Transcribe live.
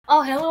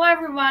Oh, hello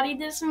everybody,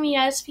 this is me,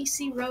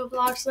 SPC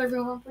Roblox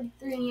Server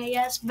 143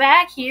 AS,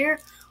 back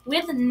here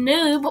with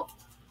Noob,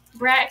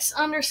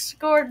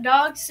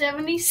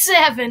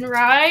 Brax_Dog77,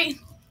 right?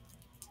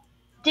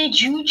 Did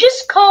you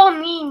just call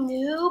me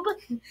Noob?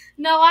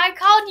 No, I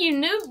called you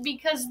Noob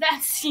because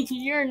that's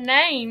your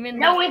name.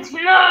 No, it's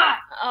not!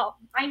 Oh.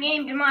 I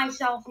named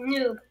myself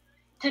Noob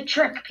to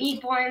trick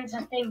people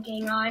into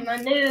thinking I'm a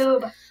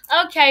noob.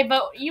 Okay,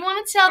 but you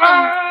want to tell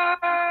them...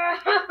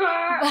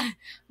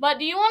 but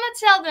do you want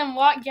to tell them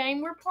what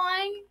game we're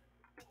playing?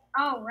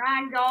 Oh,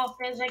 Ragdoll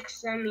Physics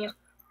Simulator.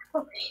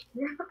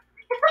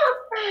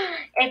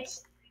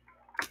 It's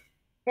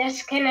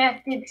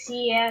Disconnected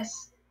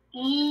CS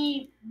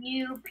EUPHORIA.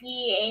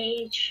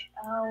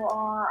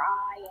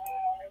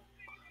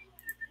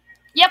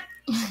 Yep,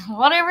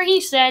 whatever he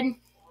said.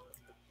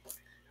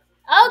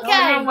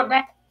 Okay.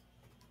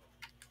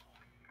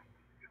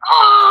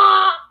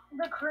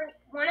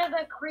 One of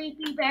the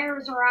creepy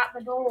bears are at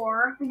the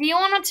door. Do you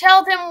want to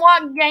tell them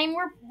what game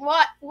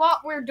what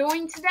we're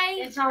doing today?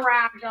 It's a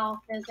Ragdoll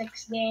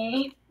Physics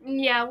game.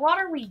 Yeah, what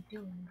are we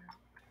doing?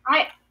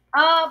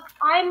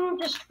 I'm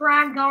just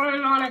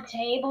ragdolling on a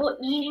table,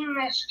 eating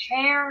this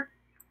chair,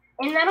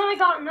 and then I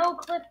got no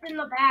clipped in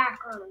the back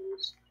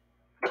rooms.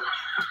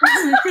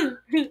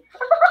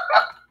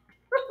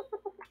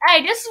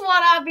 Hey, this is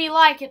what I'd be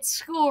like at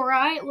school,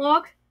 right?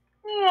 Look.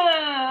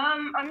 Yeah,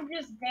 I'm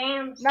just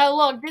dancing. No,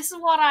 look, this is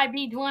what I'd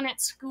be doing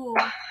at school.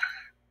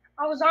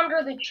 I was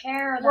under the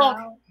chair, though. Look.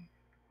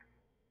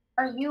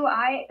 Are you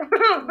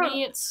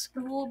Me at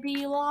school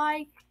be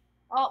like...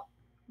 Oh,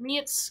 me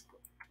at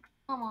school...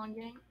 Come on,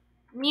 gang.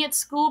 Me at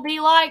school be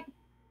like...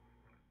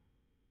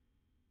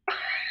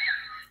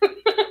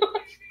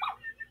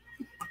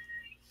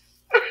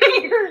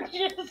 You're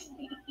just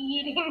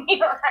eating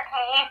your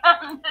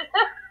hand.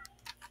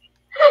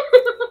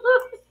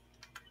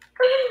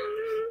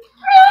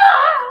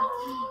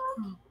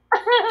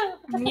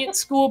 Me at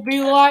school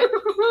be like...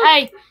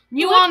 Hey,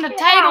 you on the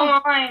table...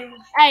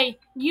 Hey,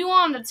 you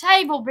on the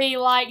table be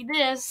like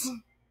this.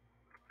 Ooh,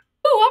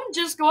 I'm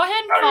just go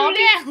ahead and fall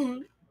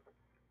down.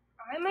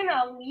 I'm an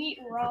elite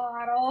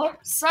roddle.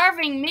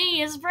 Serving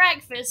me is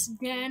breakfast.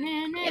 I'm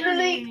an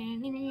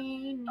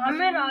Agalito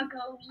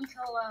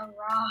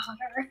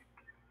rodder.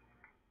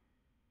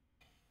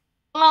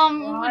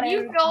 Would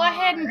you go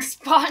ahead and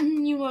spot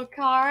you a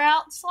car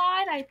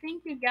outside? I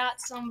think you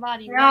got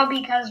somebody. No,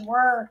 because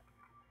we're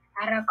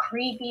at a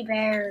creepy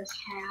bear's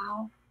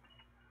house.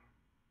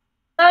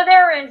 So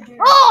there is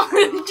no...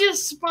 Oh,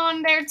 just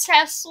spawned their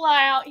Tesla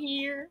out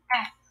here.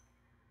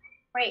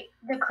 Wait,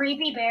 the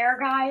creepy bear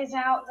guy is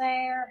out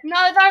there?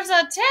 No, there's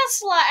a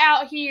Tesla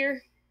out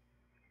here.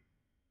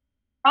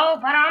 Oh,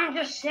 but I'm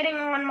just sitting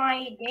on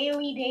my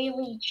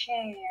daily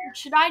chair.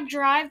 Should I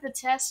drive the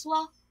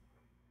Tesla?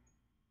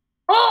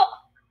 Oh!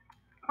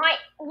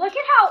 Look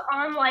at how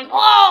I'm like...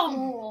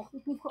 Whoa!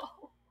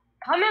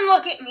 Come and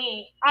look at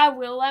me. I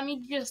will. Let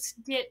me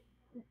just get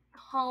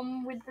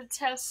home with the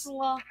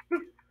Tesla.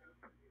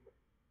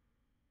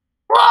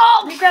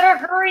 Whoa! We better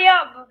hurry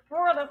up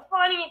before the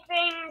funny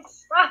thing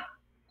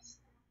stops.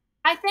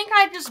 I think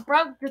I just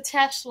broke the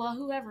Tesla,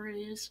 whoever it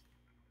is.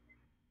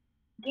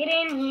 Get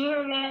in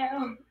here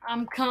now.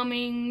 I'm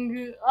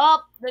coming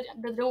up.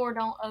 The door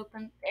don't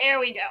open. There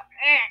we go.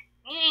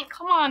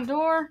 Come on,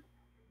 door.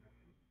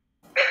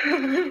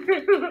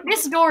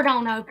 This door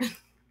don't open.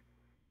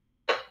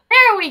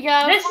 There we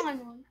go. Who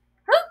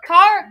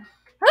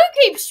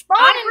keeps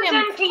spawning them?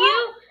 I present to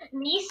you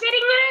me sitting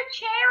in a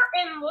chair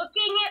and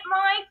looking at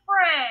my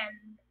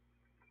friend.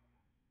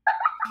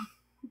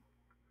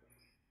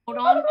 Hold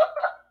on.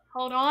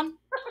 Hold on.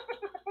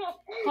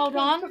 Hold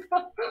on.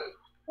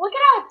 Look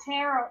at how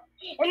terrible.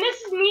 And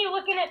this is me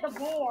looking at the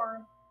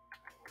board.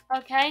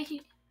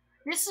 Okay.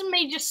 This is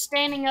me just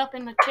standing up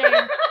in the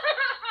chair.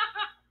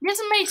 This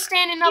is me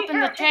standing up in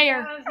the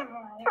chair.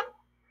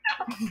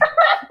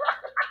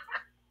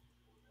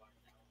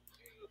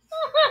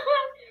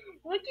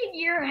 Look at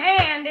your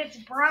hand, it's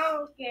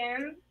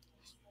broken.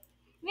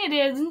 It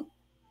isn't.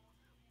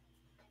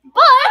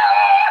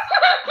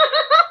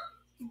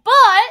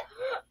 But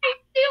I'm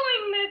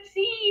doing the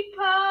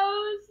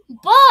T-pose.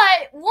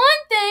 But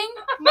one thing,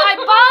 my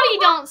body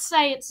don't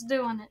say it's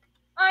doing it.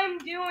 I'm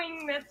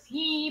doing the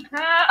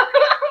T-pose.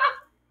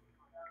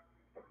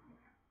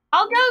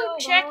 I'll go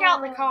check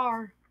out the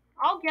car.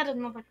 I'll get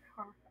another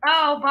car.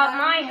 Oh, but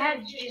my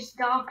head's just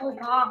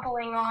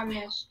doppling on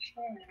this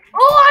chair.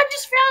 Oh, I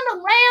just found a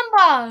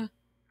Lambo.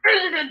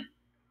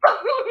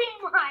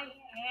 My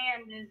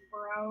hand is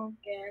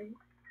broken.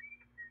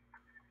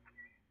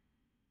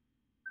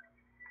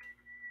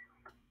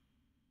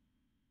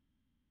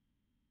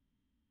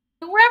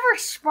 Whoever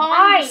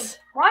spawns...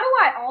 Why do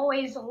I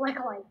always look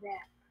like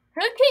that?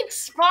 Who keeps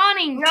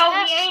spawning No,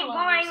 Teslas? we ain't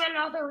buying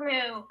another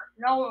nuke.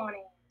 No one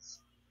is.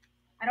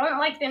 I don't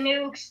like the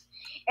nukes.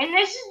 And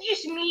this is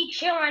just me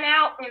chilling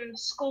out in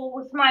school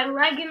with my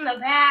leg in the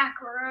back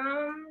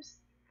rooms.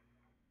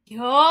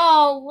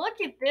 Yo,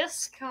 look at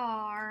this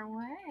car.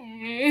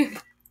 Way.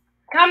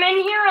 Come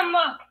in here and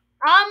look.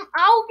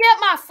 I'll get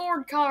my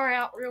Ford car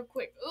out real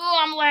quick. Oh,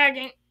 I'm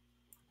lagging.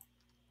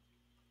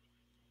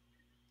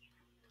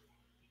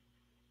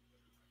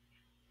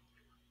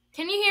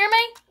 Can you hear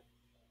me?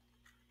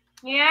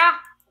 Yeah.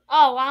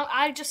 Oh,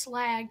 I just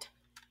lagged.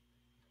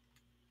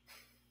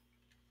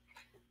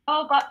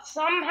 Oh, but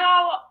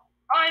somehow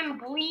I'm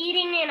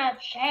bleeding in a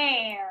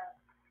chair.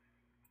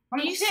 I'm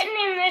sitting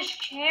in this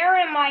chair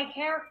and my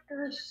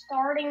character's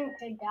starting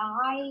to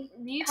die.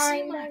 Do you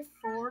see my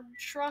Ford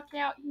truck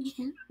out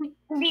here?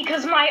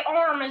 Because my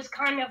arm is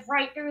kind of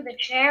right through the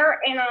chair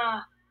and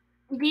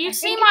Do you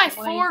see my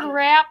Ford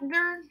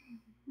Raptor?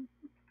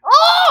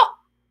 Oh!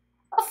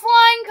 A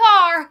flying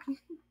car!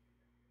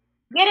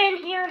 Get in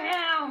here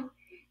now.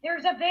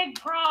 There's a big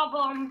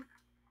problem.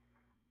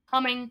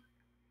 Coming.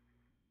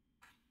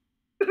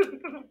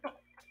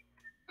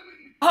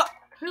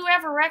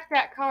 Whoever wrecked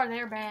that car,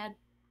 they're bad.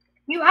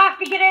 You have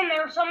to get in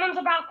there. Someone's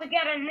about to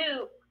get a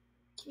nuke.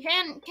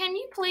 Can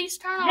you please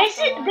turn off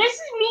the light? This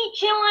is me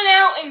chilling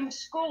out in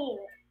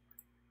school.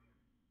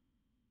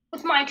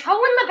 With my toe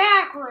in the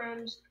back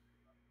rooms.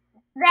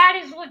 That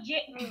is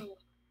legit me.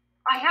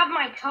 I have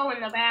my toe in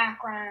the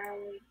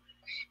background.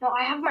 No,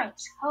 I have my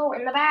toe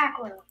in the back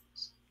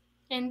rooms.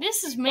 And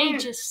this is me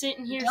just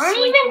sitting here Don't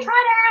sleeping. even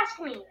try to ask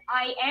me.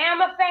 I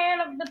am a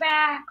fan of the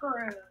back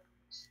rooms.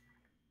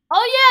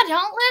 Oh yeah,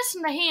 don't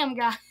listen to him,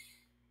 guys.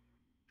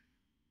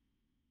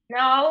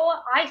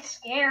 No, I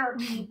scare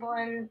people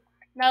and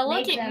now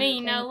look at me.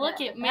 Now look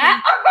at me.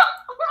 What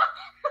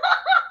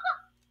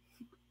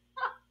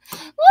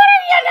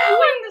are you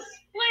doing? The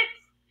splits.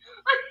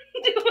 I'm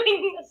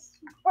doing the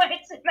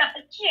splits in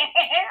a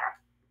chair.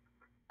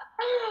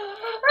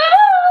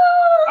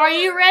 Are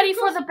you ready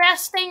for the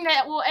best thing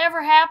that will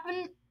ever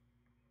happen?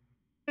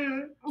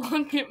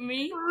 Look at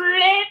me.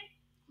 Flip.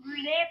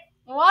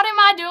 What am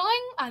I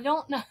doing? I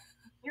don't know.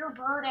 You're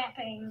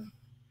bird-effing.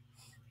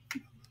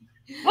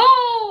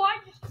 Oh, I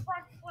just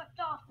flipped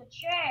off the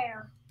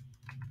chair.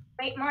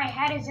 Wait, my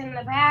head is in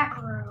the back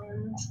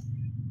rooms.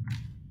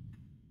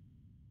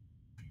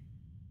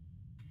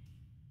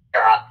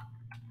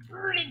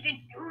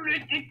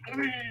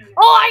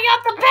 Oh, I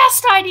got the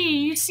best idea.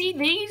 You see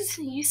these?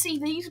 You see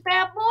these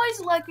bad boys?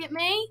 Look at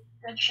me.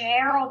 The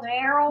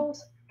Daryls.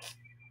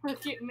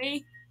 Look at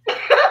me.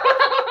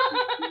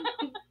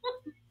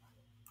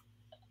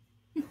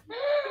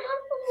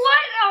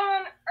 What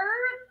on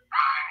earth?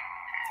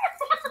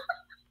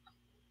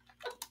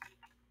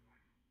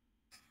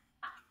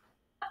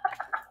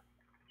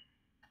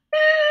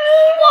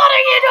 What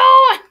are you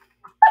doing?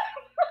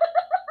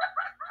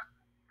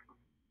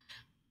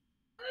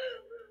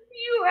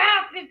 You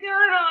have to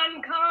turn on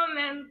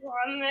comments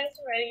on this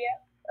video.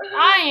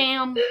 I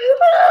am.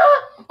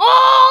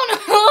 Oh, no,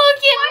 look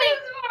at me. What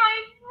is my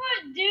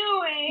foot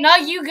doing? No,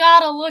 you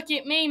gotta look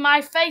at me.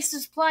 My face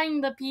is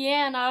playing the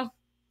piano.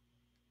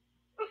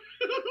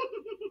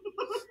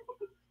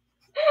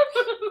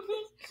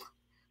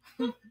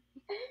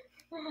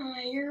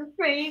 Your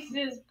face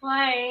is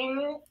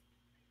playing.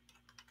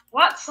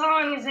 What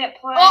song is it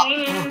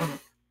playing?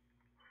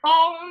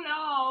 Oh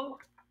no.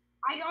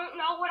 I don't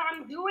know what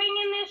I'm doing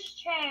in this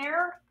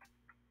chair.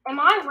 Am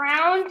I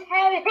round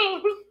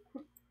heading?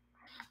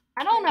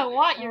 I don't know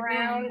what you're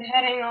round doing.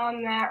 heading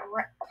on that.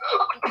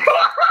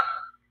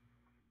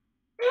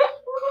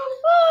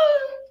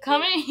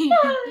 Come in.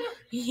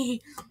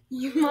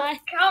 You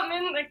might come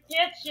in the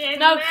kitchen.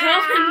 No, now.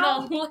 come in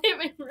the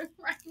living room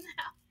right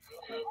now.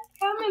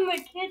 Come in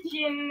the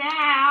kitchen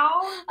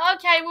now.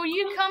 Okay, will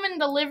you come in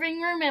the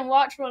living room and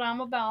watch what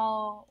I'm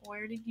about?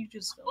 Where did you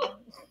just go?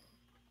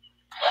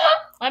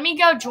 Let me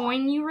go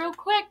join you real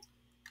quick.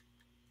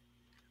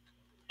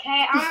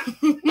 Okay,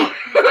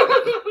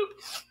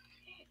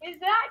 Is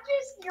that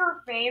just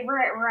your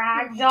favorite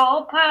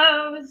ragdoll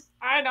pose?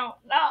 I don't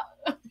know.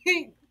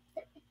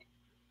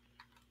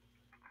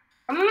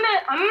 I'm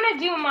gonna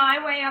do my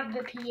way of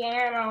the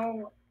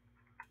piano.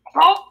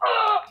 Oh,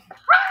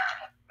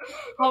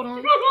 Hold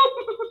on.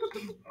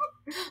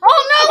 Oh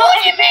no,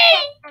 look at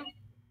me!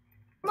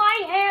 My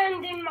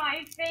hand in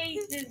my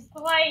face is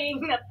playing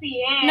the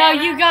piano. No,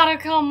 you gotta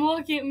come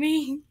look at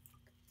me.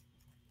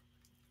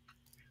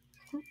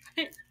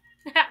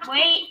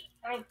 Wait,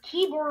 my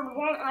keyboard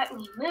won't let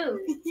me move.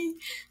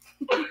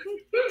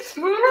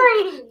 What are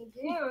you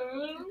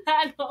doing?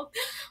 I don't.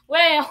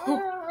 Well,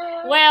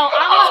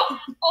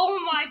 Oh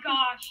my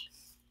gosh.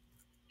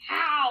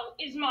 How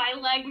is my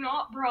leg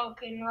not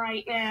broken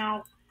right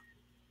now?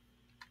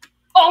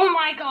 Oh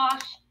my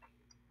gosh.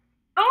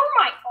 How are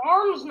my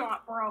arms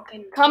not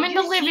broken? Come in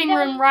the living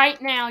room right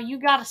now. You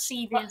gotta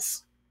see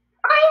this.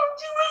 I'm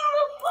doing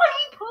the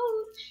funny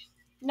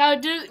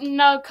pose.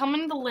 No, come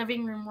in the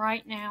living room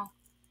right now.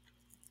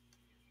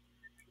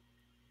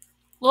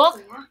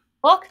 Look.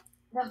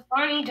 The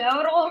funny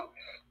doodle.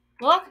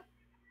 Look.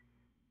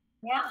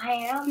 Yeah, I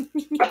am.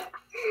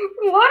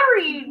 What are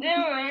you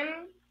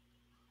doing?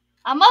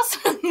 I must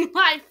have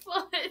my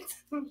foot.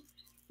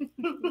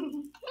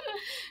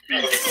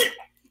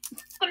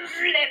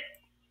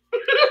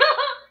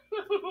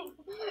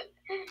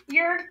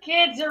 Your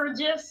kids are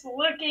just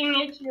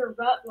looking at your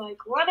butt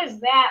like, what is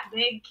that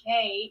big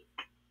cake?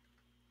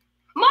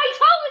 My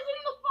toe is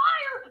in the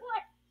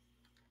fireplace!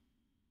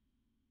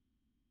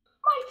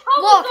 My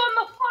toe is on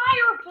the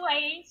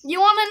fireplace! You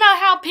want to know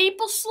how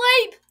people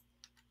sleep?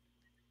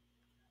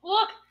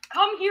 Look,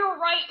 come here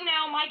right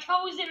now. My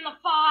toe's in the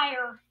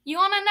fire. You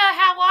want to know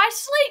how I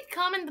sleep?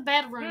 Come in the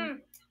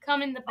bedroom.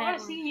 Come in the bedroom. I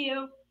want to see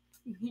you.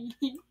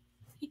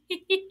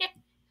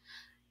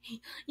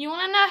 You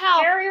want to know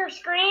how... Share your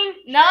screen?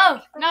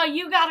 No,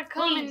 you got to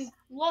come and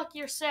look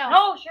yourself.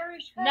 No, share your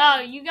screen. No,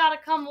 you got to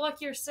come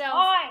look yourself.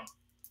 Why?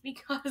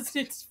 Because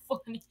it's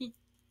funny.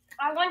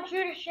 I want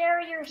you to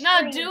share your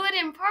screen. No, do it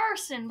in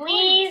person.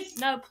 Please?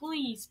 No,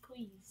 please.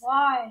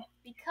 Why?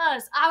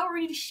 Because I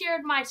already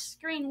shared my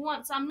screen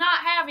once. I'm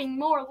not having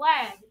more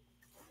lag.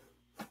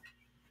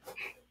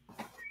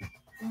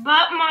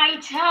 But my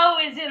toe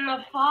is in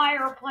the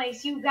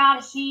fireplace. You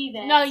gotta see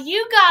this. No,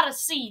 you gotta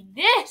see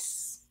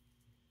this.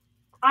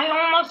 I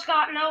almost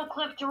got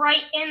no-clipped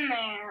right in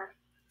there.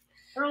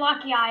 You're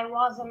lucky I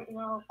wasn't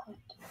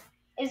no-clipped.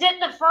 Is it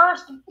the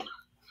first...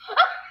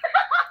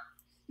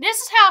 This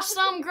is how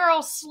some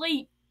girls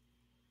sleep.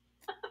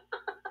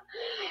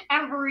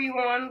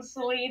 Everyone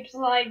sleeps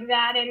like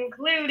that,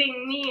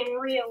 including me in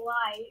real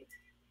life.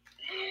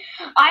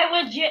 I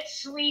legit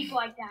sleep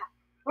like that.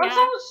 Once I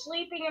was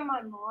sleeping in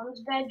my mom's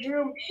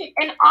bedroom,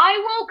 and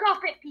I woke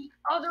up at the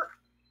other...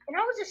 And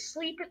I was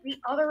asleep at the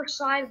other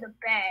side of the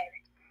bed.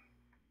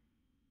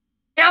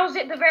 And I was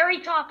at the very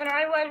top, and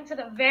I went to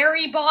the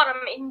very bottom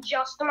in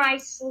just my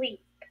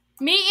sleep.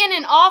 Me in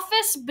an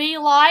office be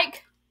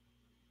like...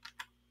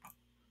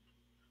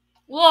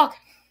 Look.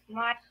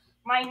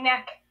 My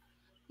neck.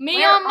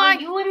 Are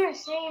you in the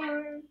same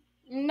room?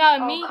 No,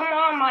 Oh, come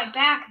on, my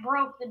back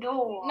broke the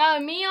door. No,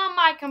 me on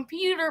my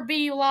computer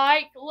be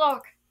like,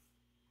 look.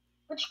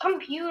 Which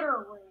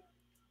computer room?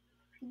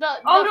 No,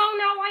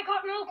 I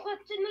got no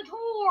clips in the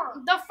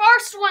door. The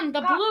first one,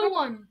 the blue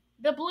one.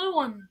 The blue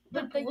one.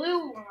 The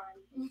blue one.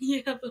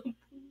 Yeah,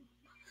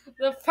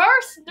 the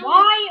first door.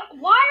 Why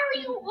are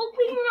you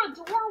opening a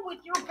door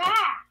with your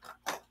back?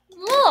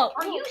 Look.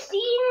 Are you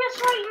seeing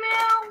this right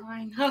now?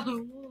 I know,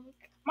 look.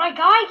 My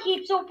guy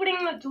keeps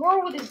opening the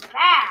door with his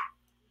back.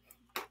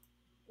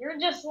 You're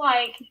just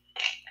like...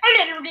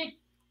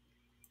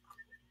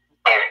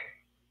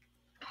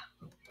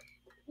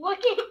 Look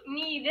at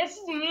me. This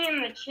is me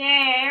in the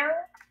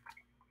chair.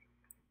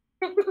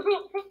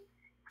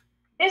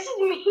 This is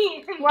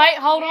me in the Wait,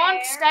 hold chair.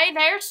 on.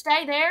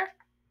 Stay there.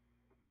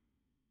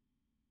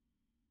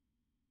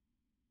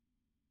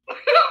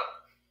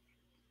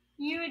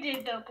 You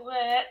did the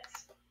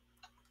blitz.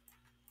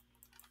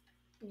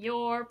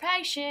 You're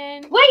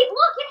patient. Wait,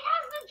 look, it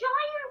has the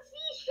giant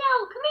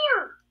seashell. Come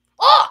here.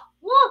 Oh!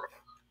 Look.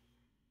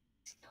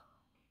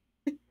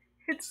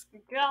 It's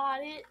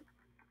got it.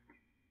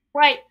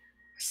 Wait,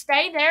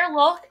 stay there,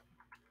 look.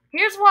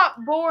 Here's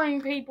what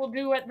boring people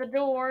do at the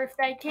door if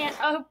they can't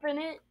open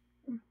it.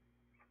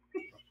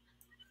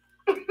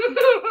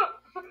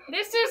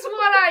 This is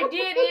what I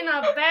did in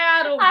a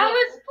battle. I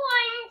was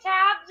playing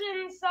tabs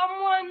and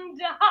someone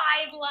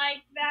died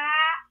like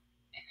that.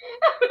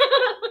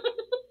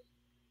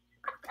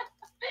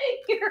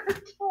 You're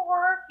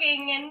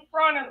twerking in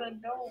front of the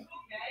door.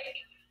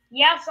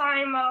 Yes,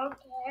 I'm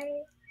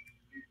okay.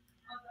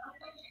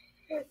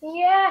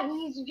 Yeah,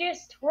 he's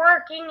just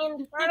twerking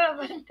in front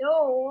of the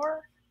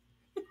door.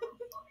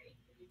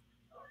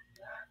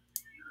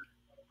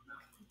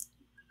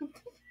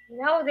 You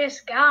know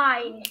this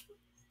guy.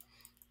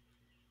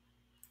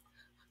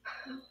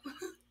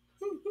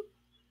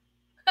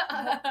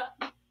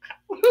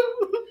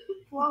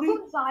 What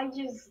was I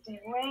just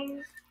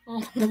doing?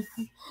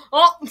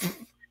 Oh.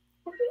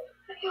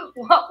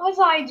 What was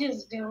I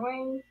just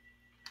doing?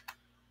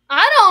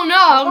 I don't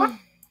know.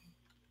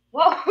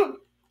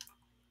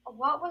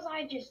 What was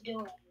I just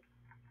doing?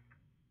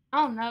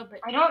 I don't know, but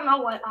I don't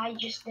know what I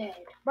just did.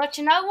 But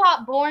you know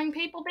what boring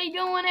people be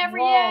doing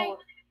every day?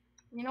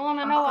 You don't want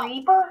to know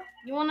creeper?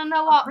 You want to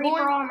know what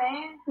boring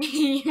man?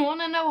 You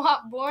want to know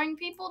what boring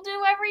people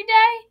do every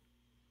day?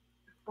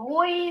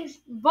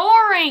 Boys.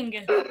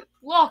 Boring.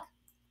 Look.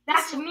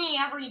 That's me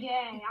every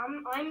day.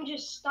 I'm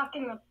just stuck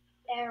in the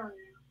area.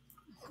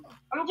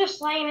 I'm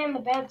just laying in the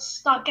bed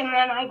stuck, and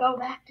then I go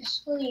back to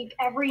sleep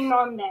every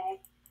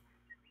Monday.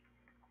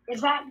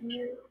 Is that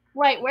you?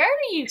 Wait, where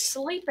do you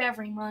sleep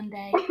every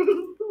Monday?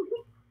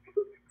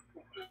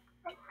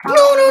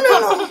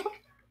 No.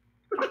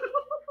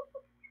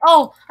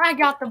 Oh, I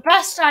got the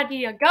best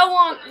idea.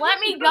 Let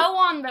me go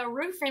on the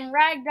roof and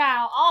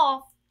ragdoll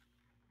off.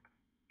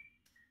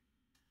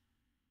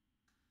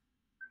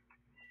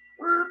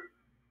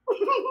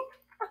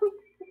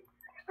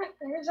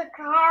 There's a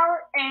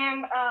car,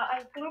 and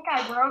I think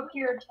I broke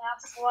your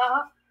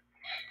Tesla.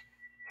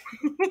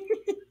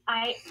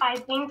 I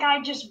think I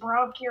just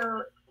broke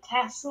your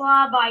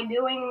Tesla by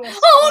doing this.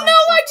 Oh no,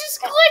 I just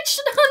glitched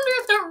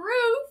under the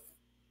roof.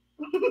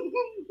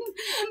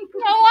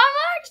 No, I'm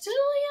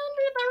actually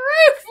under the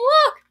roof.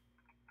 Look.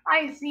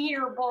 I see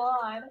your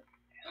blood.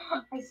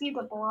 I see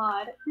the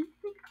blood.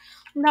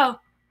 No,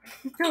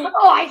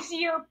 Oh, I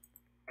see you.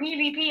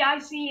 PvP, I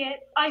see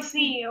it. I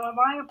see you. Am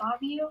I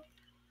above you?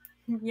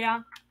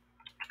 Yeah.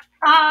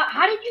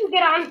 How did you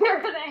get under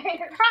there?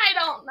 I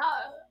don't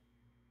know.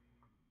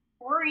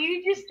 Were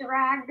you just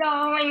drag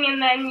going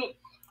and then...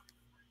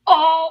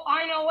 Oh,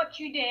 I know what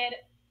you did.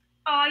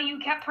 You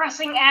kept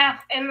pressing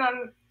F and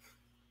then...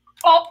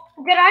 Oh,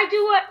 did I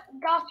do what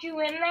got you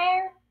in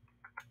there?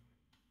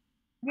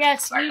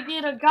 Yes, you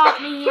did have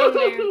got me in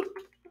there.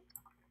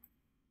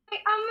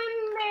 I'm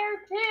in there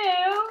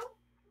too.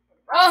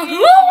 Oh,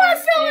 who I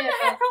fell in the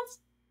house?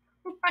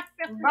 But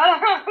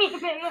I'm in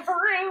the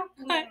roof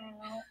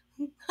now.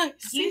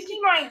 Do you see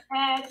my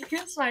head?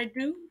 Yes, I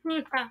do. I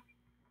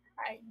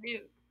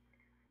do.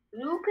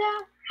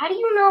 Luca? How do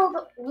you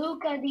know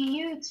Luca the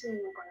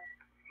YouTuber?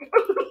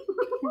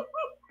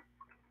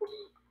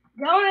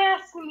 Don't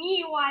ask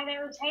me why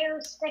there's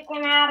hair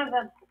sticking out of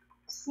the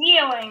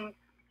ceiling.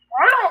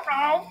 I don't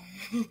know.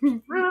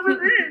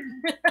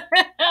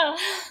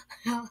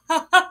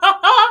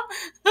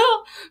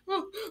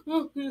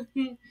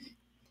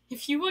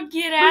 If you would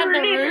get out of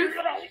the roof,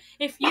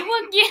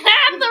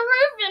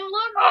 and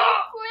look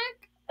real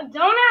quick.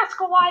 Don't ask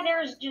why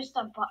there's just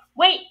a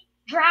wait,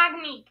 drag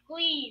me,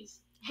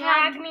 please.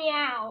 Drag me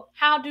out.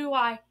 How do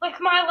I? Lick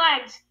my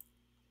legs.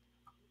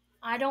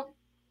 I don't.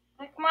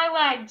 Lick my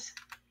legs.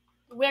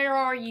 Where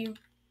are you?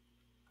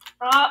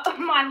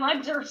 My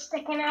legs are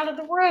sticking out of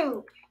the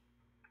roof.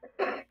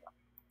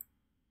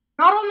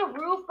 Not on the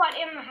roof, but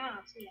in the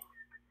house, yeah.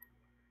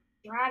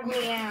 Drag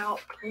me out,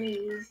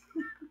 please.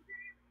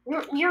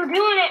 You're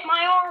doing it.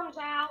 My arm's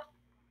out.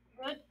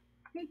 Good.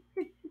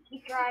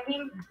 Keep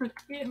dragging.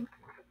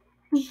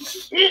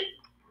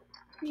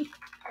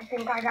 I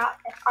think I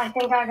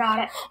got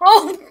it.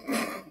 Oh!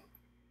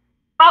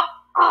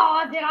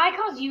 Oh, did I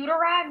cause you to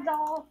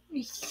ragdoll?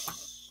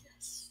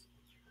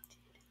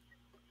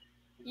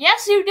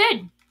 Yes, you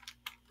did.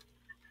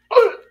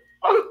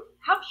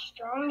 How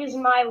strong is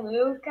my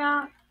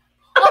Luca?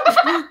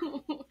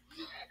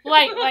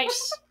 Wait.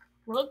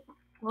 Look.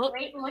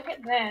 Wait, look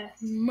at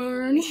this.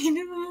 Marnie.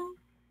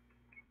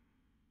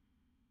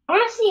 I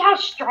want to see how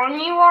strong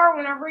you are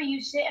whenever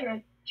you sit in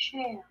a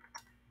chair.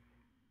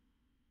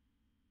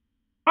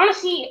 I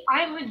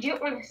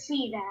legit want to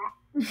see that.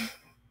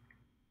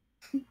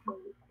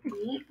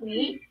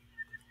 Wait.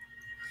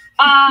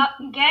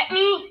 Get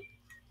me?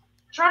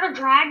 Try to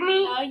drag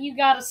me? Now you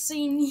gotta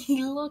see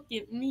me. Look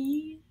at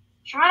me.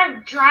 Try to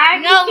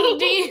drag no, me?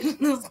 dude.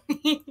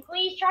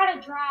 Please try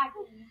to drag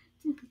me.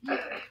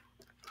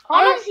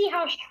 I want to see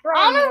how strong I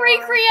want you to are.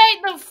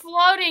 recreate the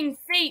floating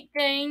feet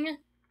thing.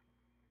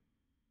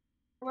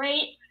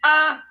 Wait,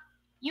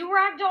 you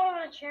ragdoll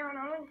on a chair and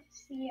I want to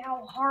see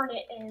how hard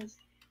it is.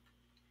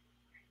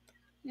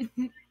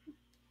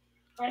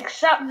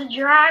 Accept the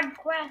drag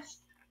quest.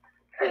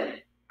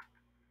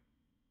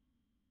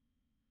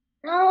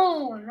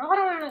 No, not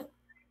on the...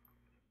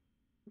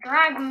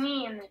 Drag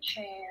me in the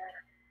chair.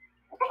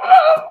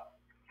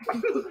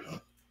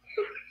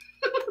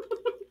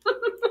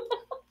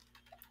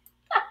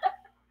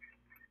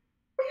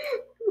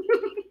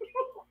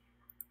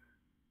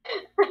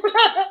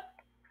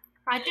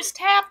 I just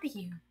tapped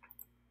you.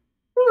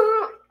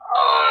 What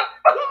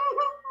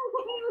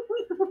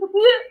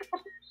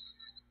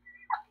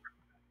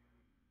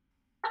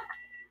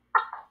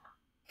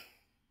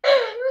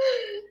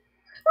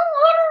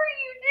are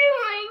you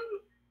doing?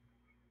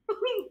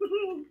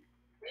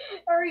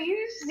 Are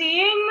you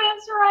seeing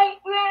this right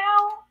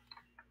now?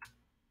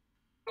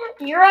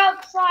 You're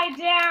upside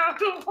down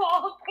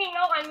walking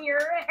on your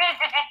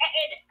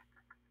head.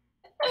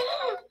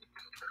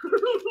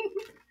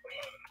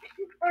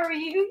 Are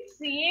you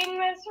seeing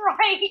this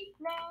right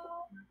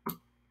now?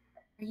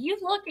 Are you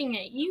looking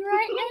at you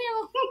right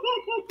now?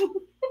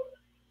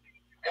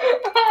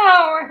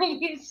 How are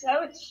you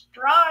so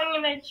strong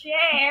in a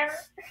chair?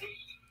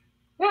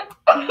 What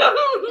am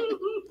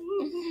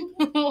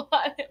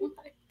I doing?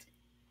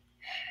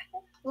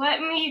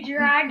 Let me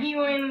drag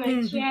you in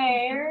the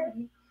chair.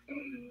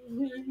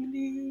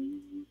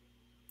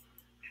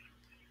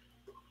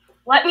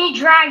 Let me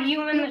drag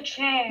you in the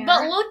chair.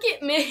 But look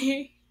at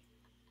me.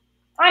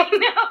 I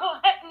know.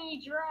 Let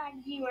me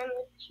drag you in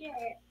the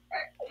chair.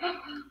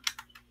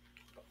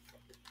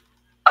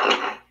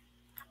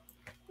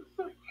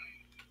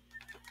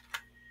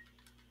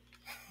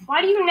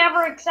 Why do you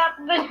never accept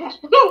the...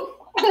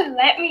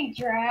 Let me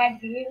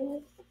drag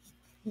you.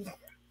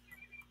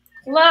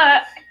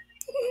 Look.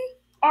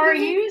 Are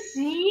you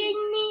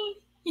seeing me?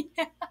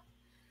 Yeah.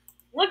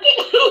 Look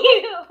at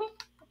you.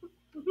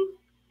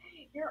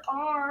 Your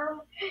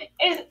arm.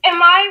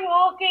 Am I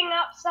walking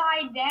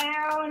upside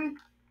down?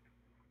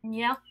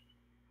 Yeah.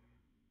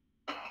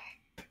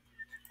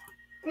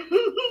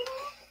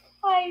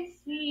 I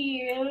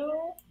see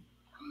you.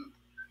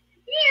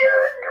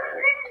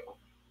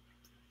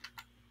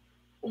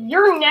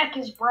 Your neck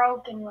is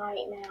broken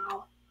right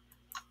now.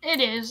 It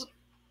is.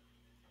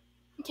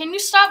 Can you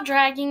stop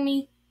dragging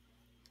me?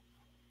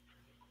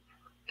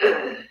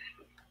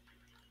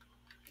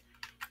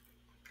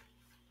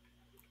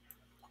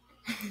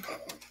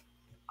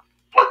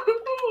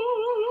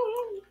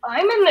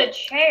 I'm in the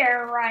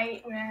chair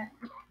right now.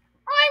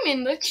 I'm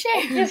in the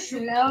chair. It just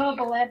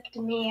snow-blipped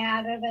me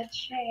out of the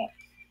chair.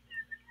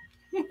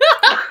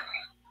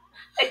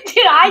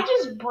 Did I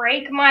just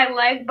break my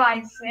leg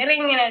by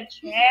sitting in a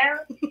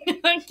chair?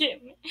 Look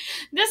at me.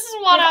 This is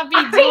what I'd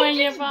be doing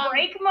if I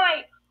break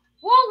my...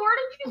 Whoa, where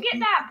did you get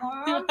that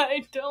bomb?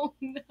 I don't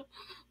know.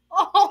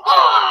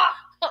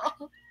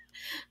 Oh.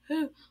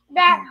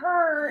 That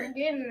hurt,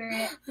 didn't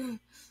it?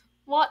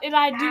 What did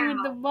I do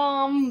with the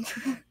bomb?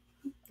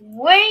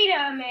 Wait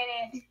a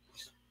minute.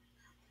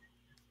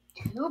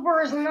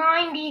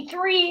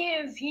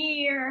 Tubers93 is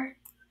here.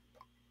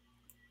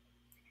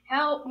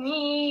 Help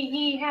me,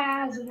 he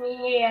has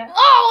me.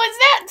 Oh, is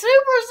that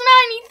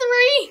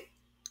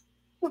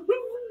Tubers93?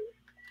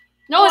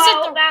 No, well, is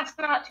it the... that's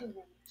not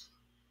Tubers.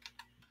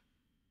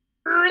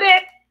 Heard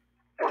it.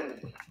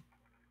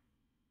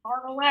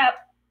 Our left.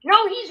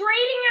 No, he's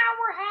raiding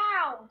our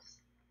house.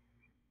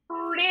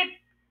 Heard it.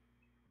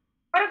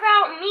 What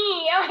about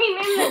me? I'm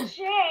in the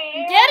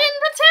chair. Get in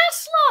the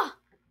Tesla.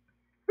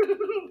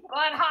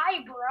 But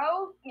I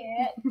broke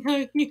it. No,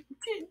 you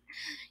didn't.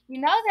 You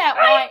know that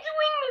I'm white...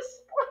 doing the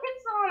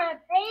splits on a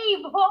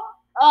table.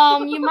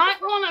 You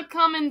might want to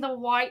come in the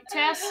white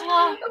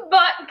Tesla.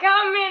 But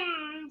come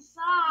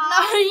inside.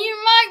 No, you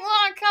might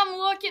want to come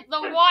look at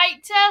the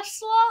white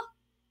Tesla.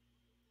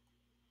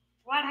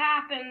 What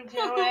happened to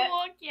it?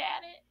 Look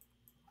at it.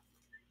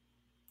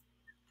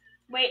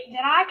 Wait,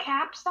 did I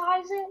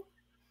capsize it?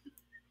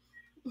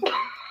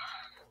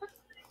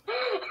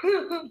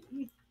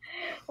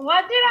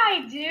 What did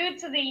I do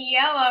to the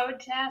yellow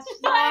Tesla?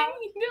 I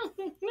don't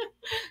know.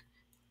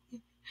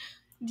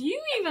 Do you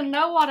even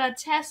know what a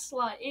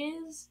Tesla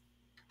is?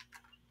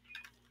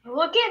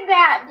 Look at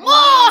that.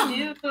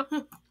 Whoa!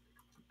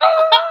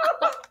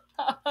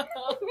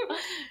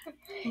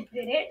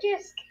 Did it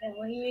just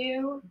kill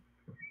you?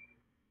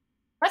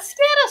 Let's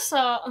get us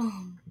a...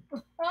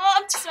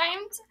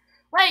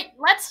 Wait,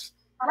 let's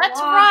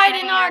ride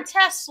in our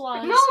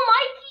Teslas. No,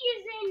 Mikey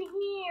is in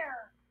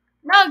here.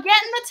 No,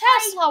 get in the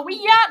Tesla.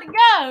 We got to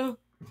go.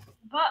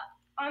 But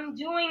I'm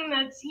doing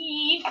the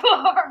T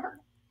car.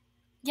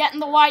 Get in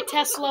the white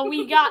Tesla.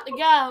 We got to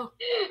go.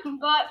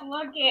 But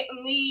look at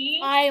me.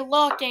 I'm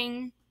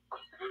looking.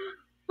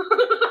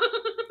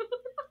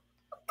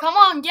 Come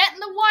on, get in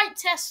the white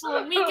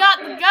Tesla. We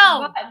got to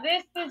go. But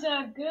this is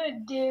a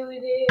good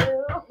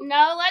doo-doo.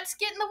 No, let's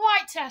get in the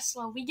white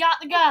Tesla. We got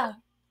to go.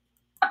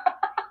 I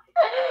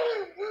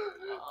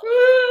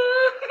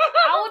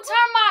will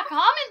turn my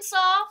comments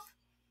off.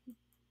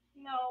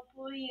 No,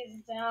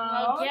 please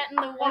don't. We'll get in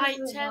the white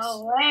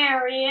Tesla.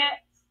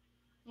 Hilarious.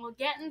 We'll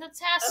get in the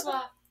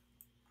Tesla.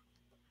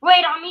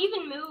 Wait, I'm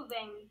even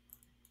moving.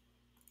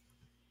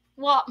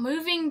 What,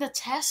 moving the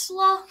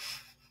Tesla?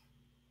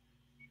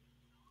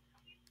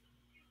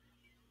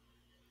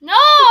 No!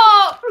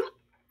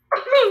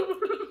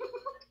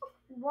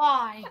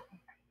 Why?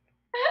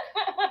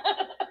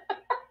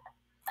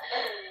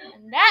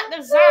 And that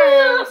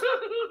deserves...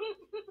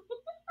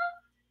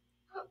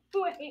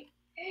 Wait.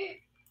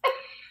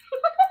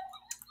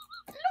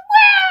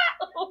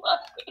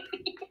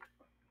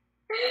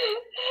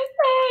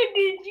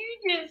 Did you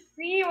just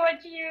see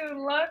what you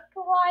look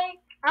like?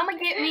 I'm gonna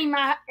get me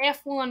my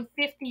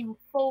F-150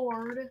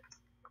 Ford.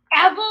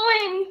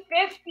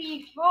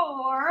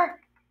 F-154?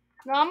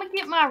 No, I'm gonna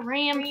get my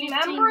Ram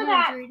 1500. Remember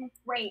that?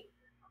 Wait,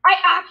 I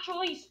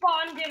actually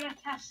spawned in a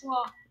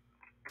Tesla.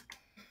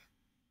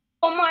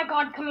 Oh my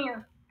god, come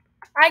here.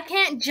 I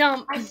can't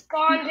jump. I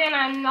spawned in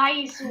a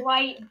nice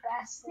white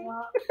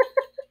Tesla.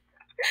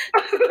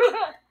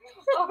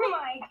 Oh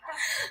my god.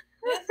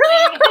 This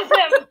thing is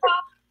impossible.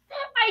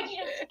 I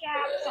just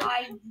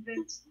capsized the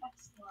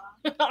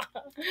Tesla.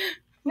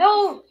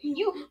 No,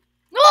 you...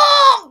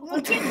 No!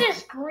 Look at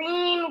this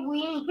green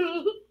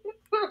weenie.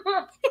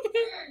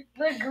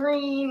 The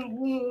green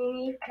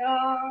weenie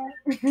car.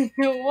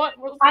 What?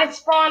 I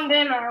spawned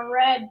in a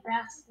red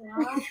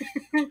Tesla.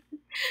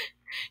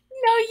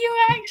 No, you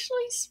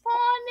actually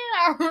spawned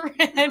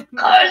in a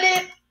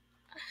red.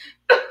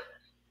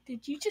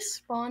 Did you just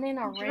spawn in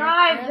a red?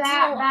 Drive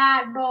that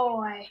bad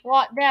boy.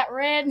 What, that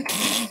red?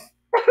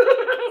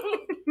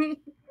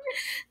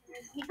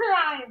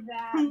 Drive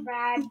that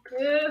bad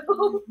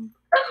poo.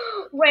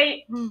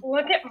 Wait,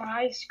 look at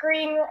my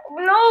screen.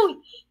 No,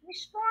 you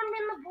spawned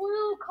in the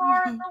blue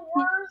car at the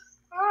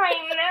worst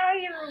time. Now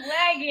you're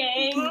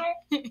legging.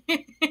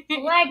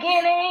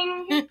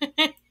 Legging.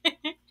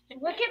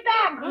 Look at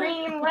that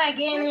green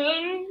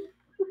legging.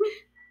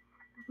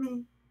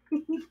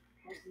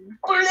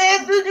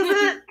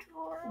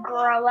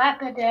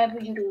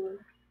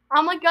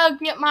 I'm gonna go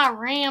get my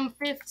Ram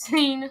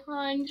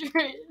 1500.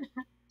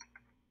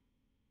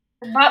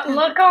 But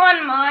look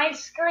on my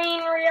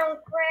screen real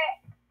quick.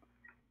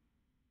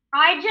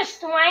 I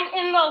just went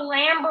in the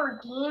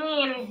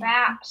Lamborghini and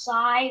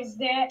baptized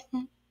it.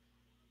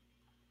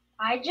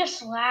 I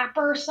just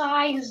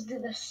slapper-sized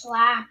the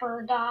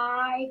slapper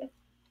died.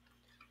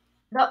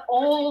 The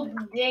old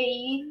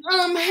days.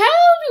 Can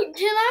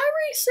I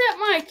reset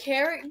my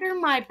character?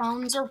 My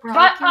bones are broken.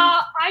 But,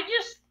 I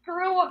just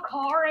threw a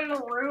car in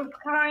the roof,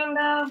 kind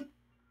of.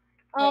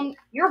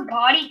 Your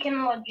body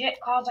can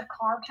legit cause a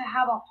car to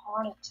have a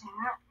heart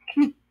attack.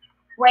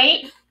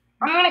 Wait,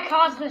 I'm gonna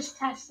cause this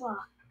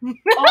Tesla.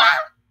 Oh,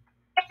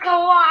 it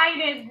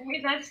collided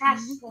with a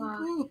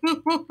Tesla.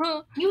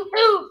 You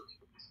oofed.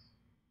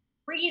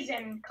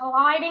 Reason,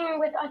 colliding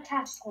with a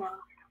Tesla.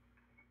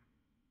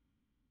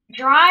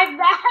 Drive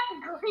that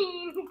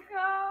green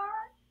car.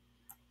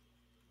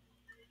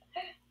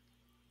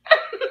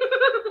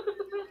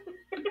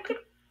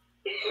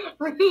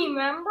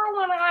 Remember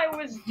when I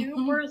was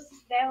duper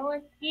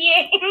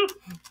stalking?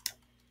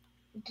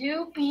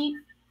 Doopy.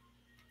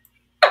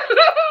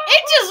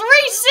 It just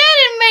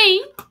resetted me.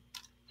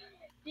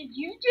 Did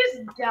you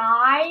just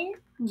die?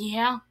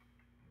 Yeah.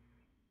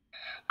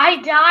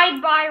 I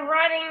died by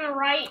running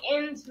right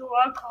into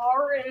a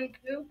car and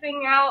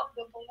pooping out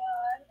the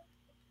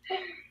blood.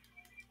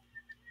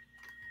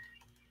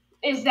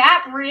 Is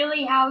that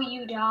really how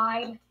you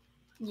died?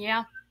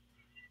 Yeah.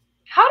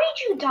 How did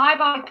you die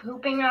by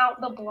pooping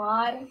out the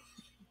blood?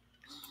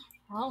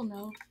 I don't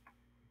know.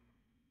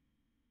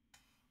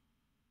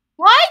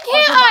 Why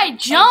can't I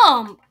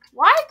jump?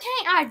 Why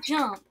can't I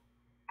jump?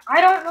 I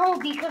don't know,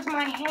 because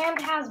my hand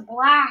has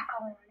black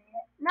on it.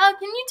 No,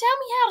 can you tell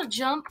me how to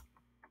jump?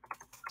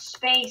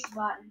 Space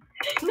button.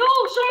 No,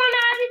 someone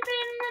added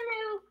in the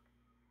new.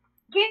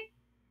 Get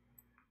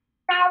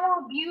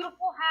our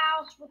beautiful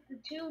house with the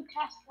 2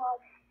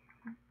 Teslas.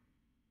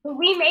 Will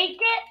we make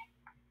it?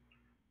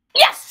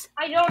 Yes!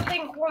 I don't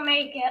think we'll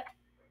make it.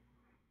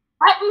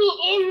 Let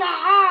me in the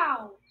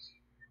house.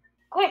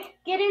 Quick,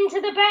 get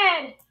into the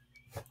bed.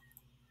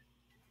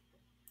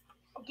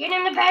 Get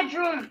in the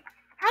bedroom.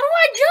 How do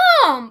I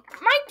jump?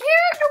 My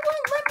character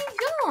won't let me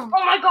jump.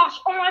 Oh my gosh,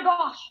 oh my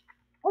gosh.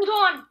 Hold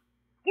on.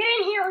 Get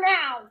in here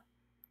now.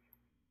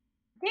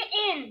 Get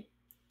in.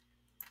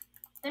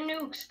 The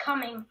nuke's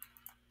coming.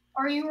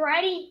 Are you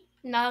ready?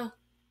 No.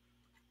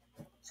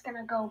 It's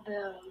gonna go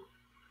boom.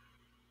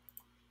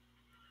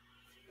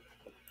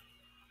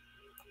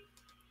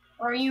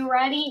 Are you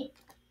ready?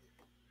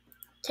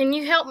 Can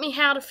you help me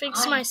how to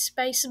fix my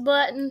space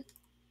button?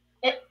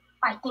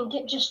 I think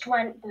it just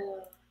went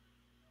boom.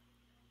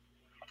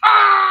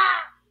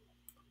 Ah!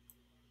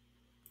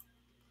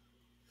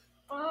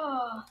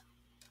 Oh,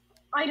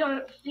 I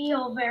don't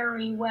feel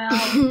very well.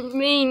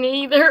 Me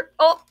neither.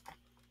 Oh,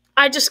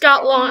 I just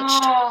got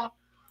launched. Oh.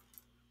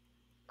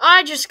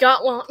 I just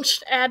got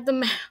launched. Add the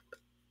map.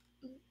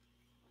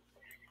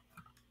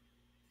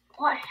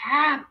 What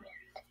happened?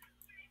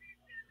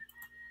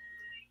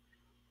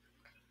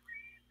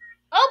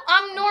 Oh,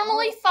 I'm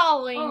normally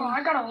falling. Oh,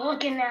 I gotta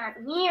look in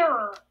that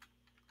mirror.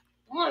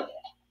 Look.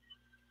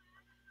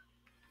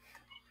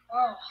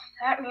 Oh,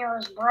 that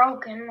mirror's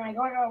broken. I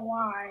don't know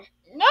why.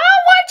 No,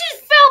 I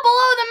just fell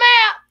below the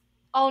map.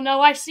 Oh no,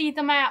 I see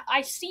the map.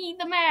 I see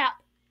the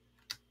map.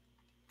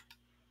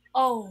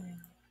 Oh.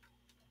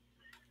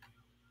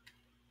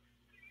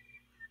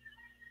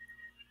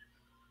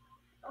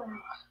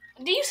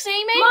 Do you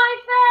see me? My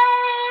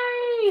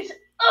face!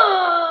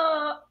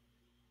 Oh!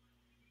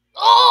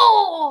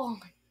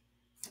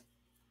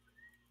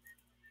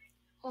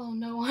 Oh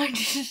no, I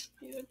just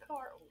did a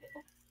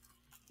cartwheel.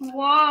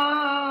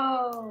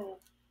 Whoa!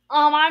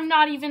 I'm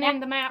not even in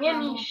the map.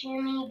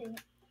 Shimmy.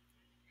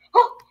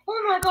 Oh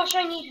my gosh,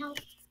 I need help.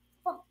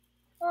 Oh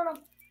no.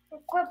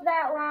 Equip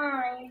that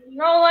line.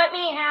 No, let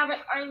me have it.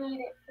 I need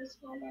it. This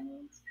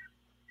one.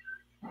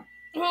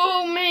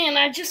 Oh man,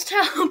 I just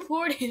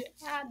teleported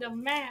out the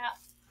map.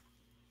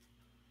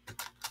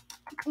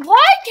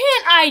 Why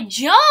can't I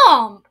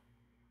jump?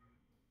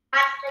 I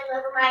have to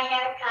look at my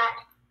haircut.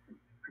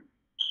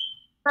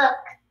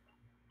 Look.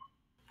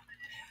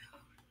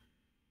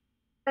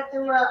 Have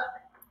to look.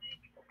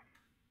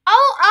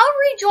 I'll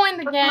rejoin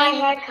the game. My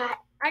haircut.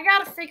 I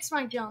gotta fix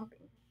my jumping.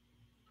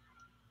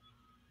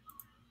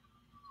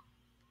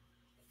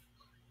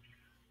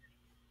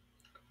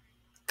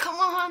 Come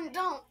on,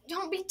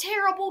 don't be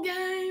terrible,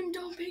 game.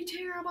 Don't be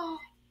terrible.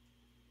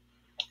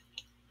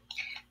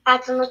 I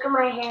have to look at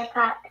my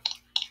haircut.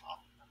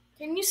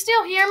 Can you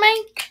still hear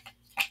me?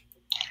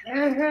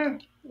 Mm-hmm.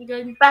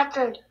 Good.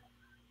 Button.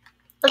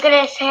 Look at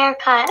this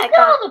haircut I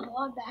got. All the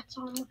blood that's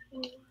on the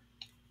floor. Do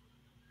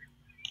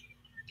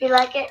you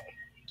like it?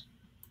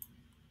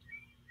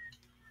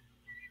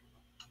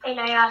 And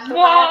I also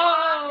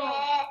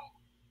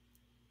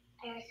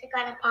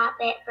gotta pop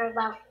it for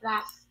both of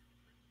us.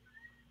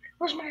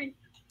 Where's mine?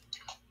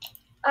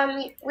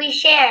 We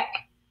share.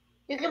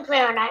 You can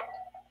play on it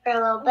for a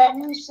little bit.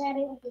 You said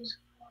it was.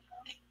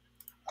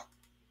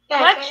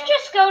 Let's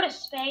just go to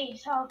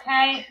space,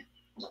 okay?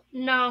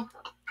 No.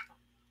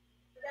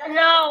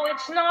 No,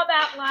 it's not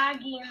that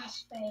laggy in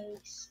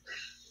space.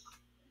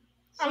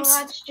 So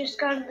let's just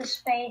go to the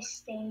space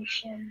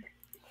station.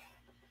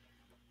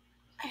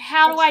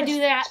 How do I do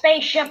that?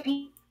 Spaceship.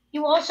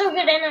 You also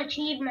get an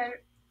achievement.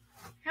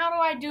 How do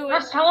I do it?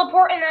 Let's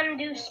teleport and then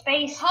do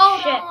space.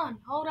 Hold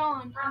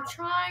on. I'm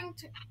trying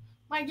to.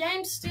 My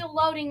game's still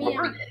loading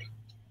in.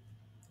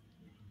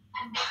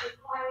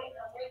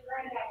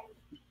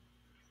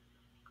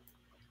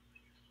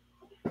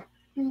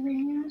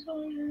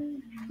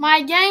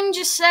 My game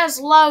just says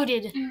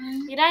loaded.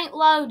 It ain't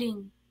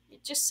loading.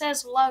 It just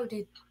says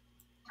loaded.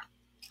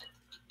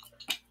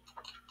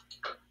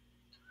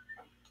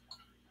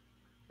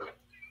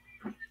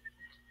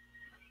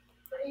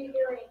 What are you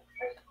doing?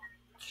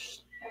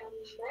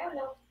 I don't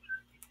know.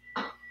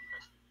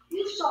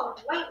 You saw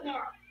it right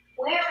now.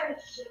 Where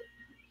is she?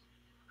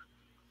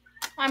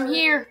 I'm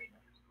here.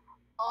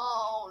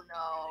 Oh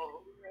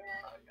no.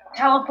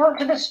 Teleport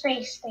to the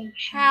space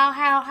station. How?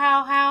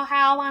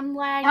 I'm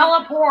lagging.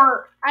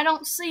 Teleport. I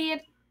don't see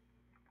it.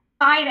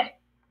 Side.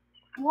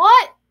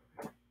 What?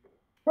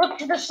 Look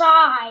to the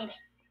side.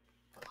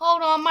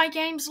 Hold on, my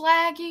game's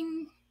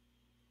lagging.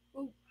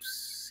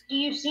 Oops. Do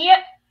you see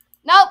it?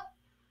 Nope.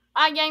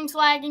 My game's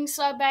lagging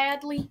so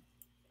badly.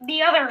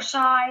 The other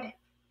side.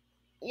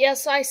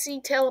 Yes, I see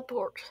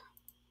teleport.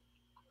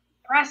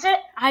 Press it.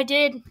 I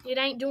did. It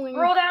ain't doing.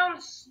 Scroll down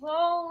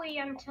slowly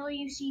until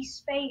you see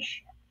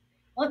spaceship.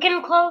 Look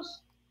in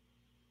close.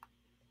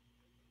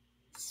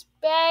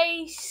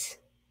 Spaceship.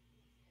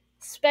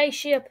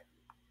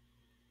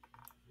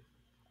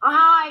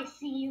 I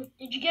see you.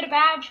 Did you get a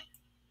badge?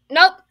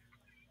 Nope.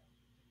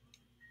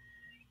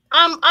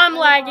 I'm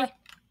lagging.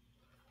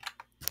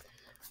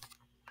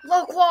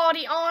 Low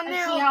quality on now.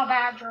 I see how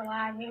bad you're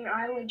lagging.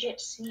 I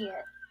legit see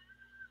it.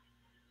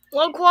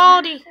 Low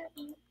quality.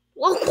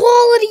 Low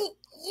quality.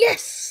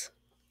 Yes.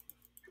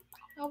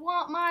 I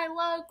want my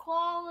low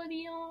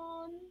quality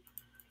on.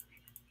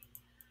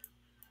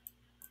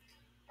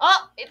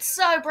 Oh, it's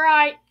so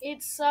bright.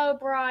 It's so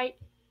bright.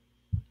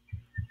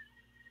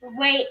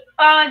 Wait,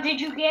 did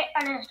you get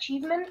an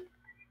achievement?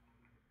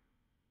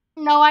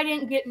 No, I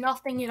didn't get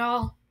nothing at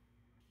all.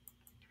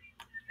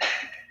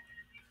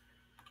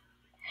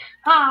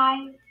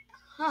 Hi.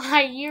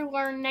 Hi, you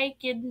are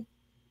naked.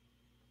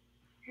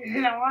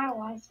 No, I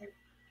wasn't.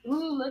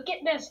 Ooh, look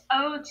at this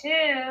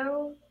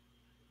O2.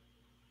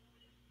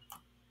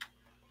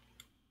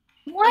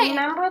 What?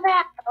 Remember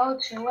that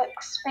O2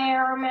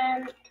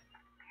 experiment?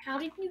 How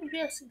did you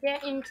just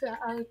get into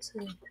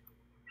O2?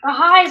 The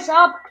high's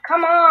up.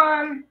 Come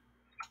on.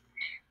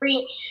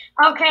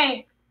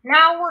 Okay,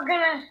 now we're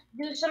gonna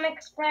do some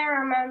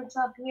experiments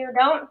up here.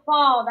 Don't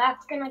fall.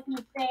 That's gonna be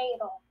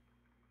fatal.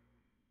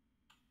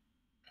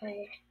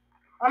 Okay.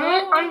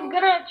 I'm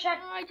gonna check.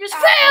 I just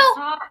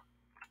fell.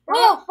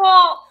 Don't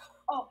fall.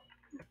 Oh,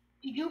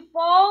 did you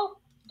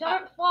fall?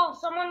 Don't fall.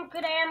 Someone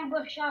could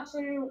ambush us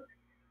and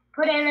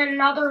put in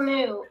another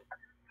nuke.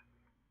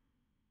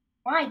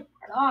 My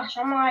gosh,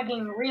 I'm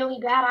lagging really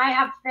bad. I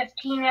have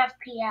 15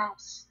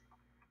 FPS.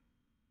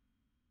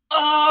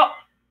 Oh,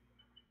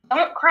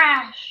 don't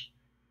crash.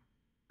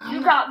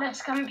 You got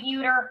this,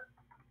 computer.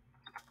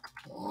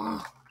 Okay,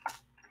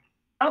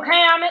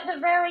 I'm at the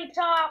very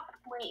top.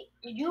 Wait,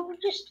 did you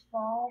just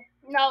fall?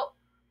 No,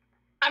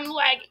 I'm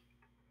lagging.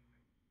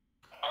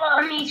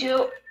 Me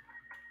too.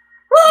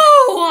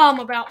 Woo! I'm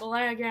about to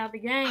lag out of the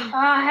game.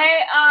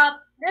 Hey,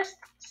 this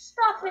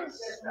stuff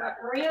is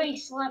really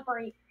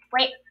slippery.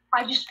 Wait,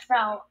 I just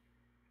fell.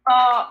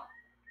 Oh,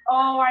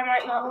 I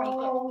might not make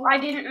it. I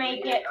didn't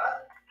make it.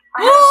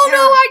 Oh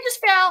no, I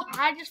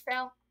just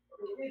fell.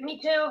 Me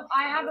too.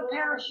 I have a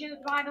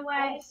parachute, by the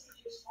way.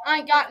 I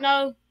ain't got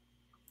no.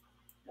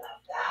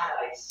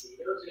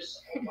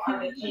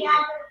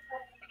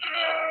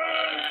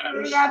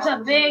 That's a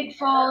big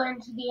fall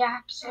into the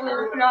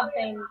absolute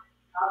nothing.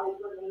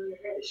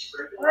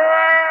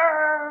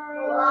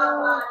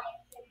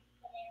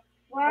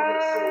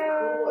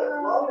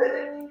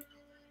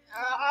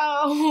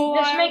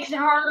 This makes it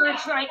harder.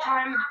 It's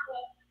nighttime.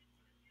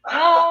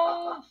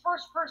 Oh,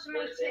 first person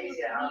makes it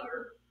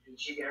weird. Did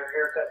she get her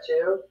haircut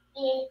too?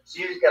 Yeah.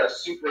 She's got a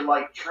super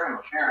light trim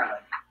apparently.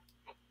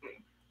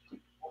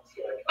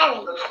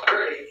 Oh, looks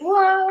pretty.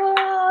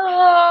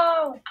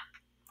 Whoa!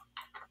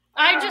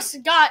 I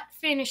just got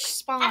finished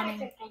spawning.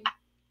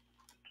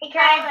 Hey,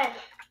 Calvin.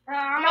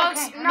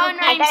 No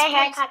names.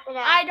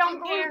 I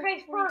don't care.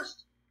 Face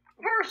first.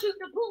 Parachute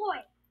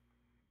deploy.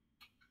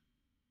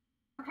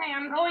 Okay,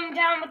 I'm going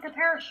down with the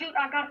parachute.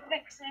 I gotta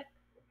fix it.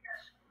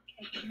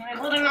 Okay, am I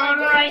holding on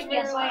right?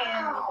 Yes, I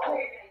am.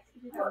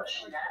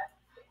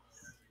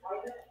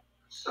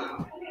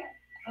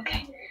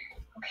 Okay.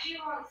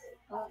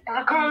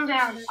 Gotta calm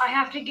down. I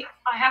have to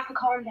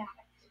calm down.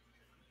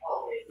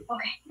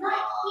 Okay. I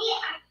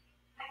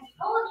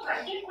told you I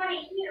didn't want to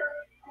hear.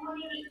 I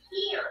want to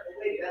hear.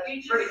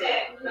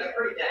 That's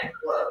pretty dang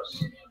close.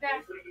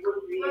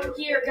 I'm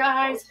here,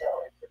 guys.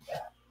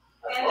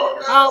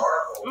 Oh,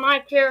 my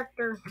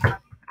character.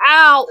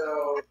 Ow!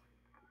 So,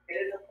 it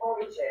is a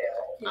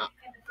ponytail.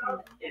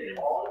 It is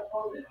all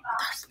in a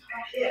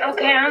ponytail.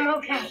 Okay, I'm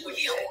okay.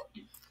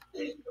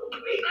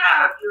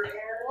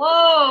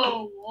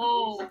 Whoa.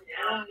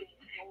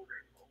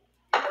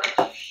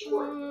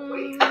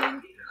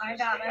 I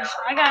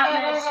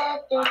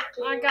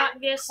got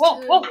this. Whoa.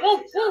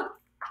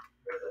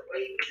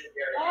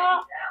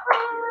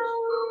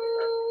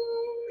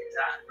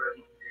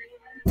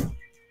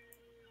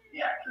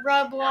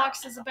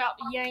 Roblox is about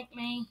to yank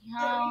me. I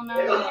don't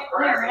know.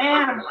 Where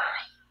am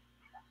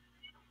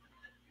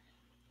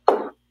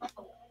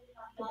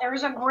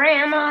There's a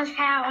grandma's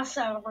house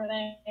over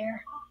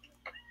there.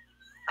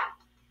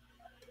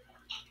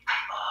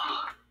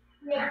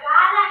 You gotta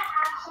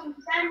have some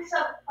sense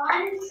of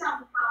fun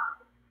sometime.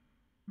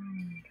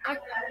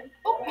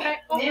 Okay.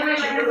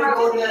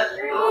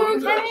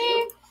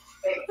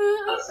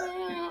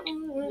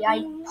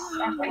 Yikes.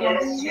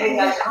 Hey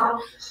guys, come.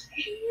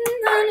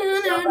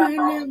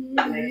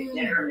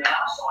 Dinner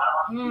now, so I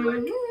don't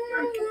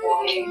have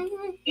to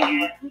do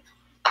it.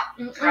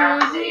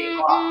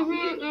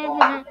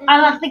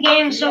 I left the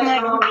game so my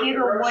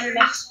computer wouldn't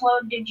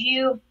explode. Did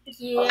you?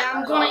 Yeah,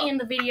 I'm gonna end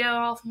the video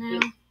off now.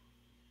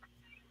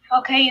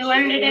 Okay, you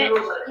ended it?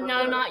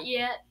 No, not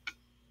yet.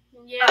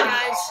 Yeah,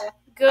 guys.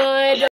 Good.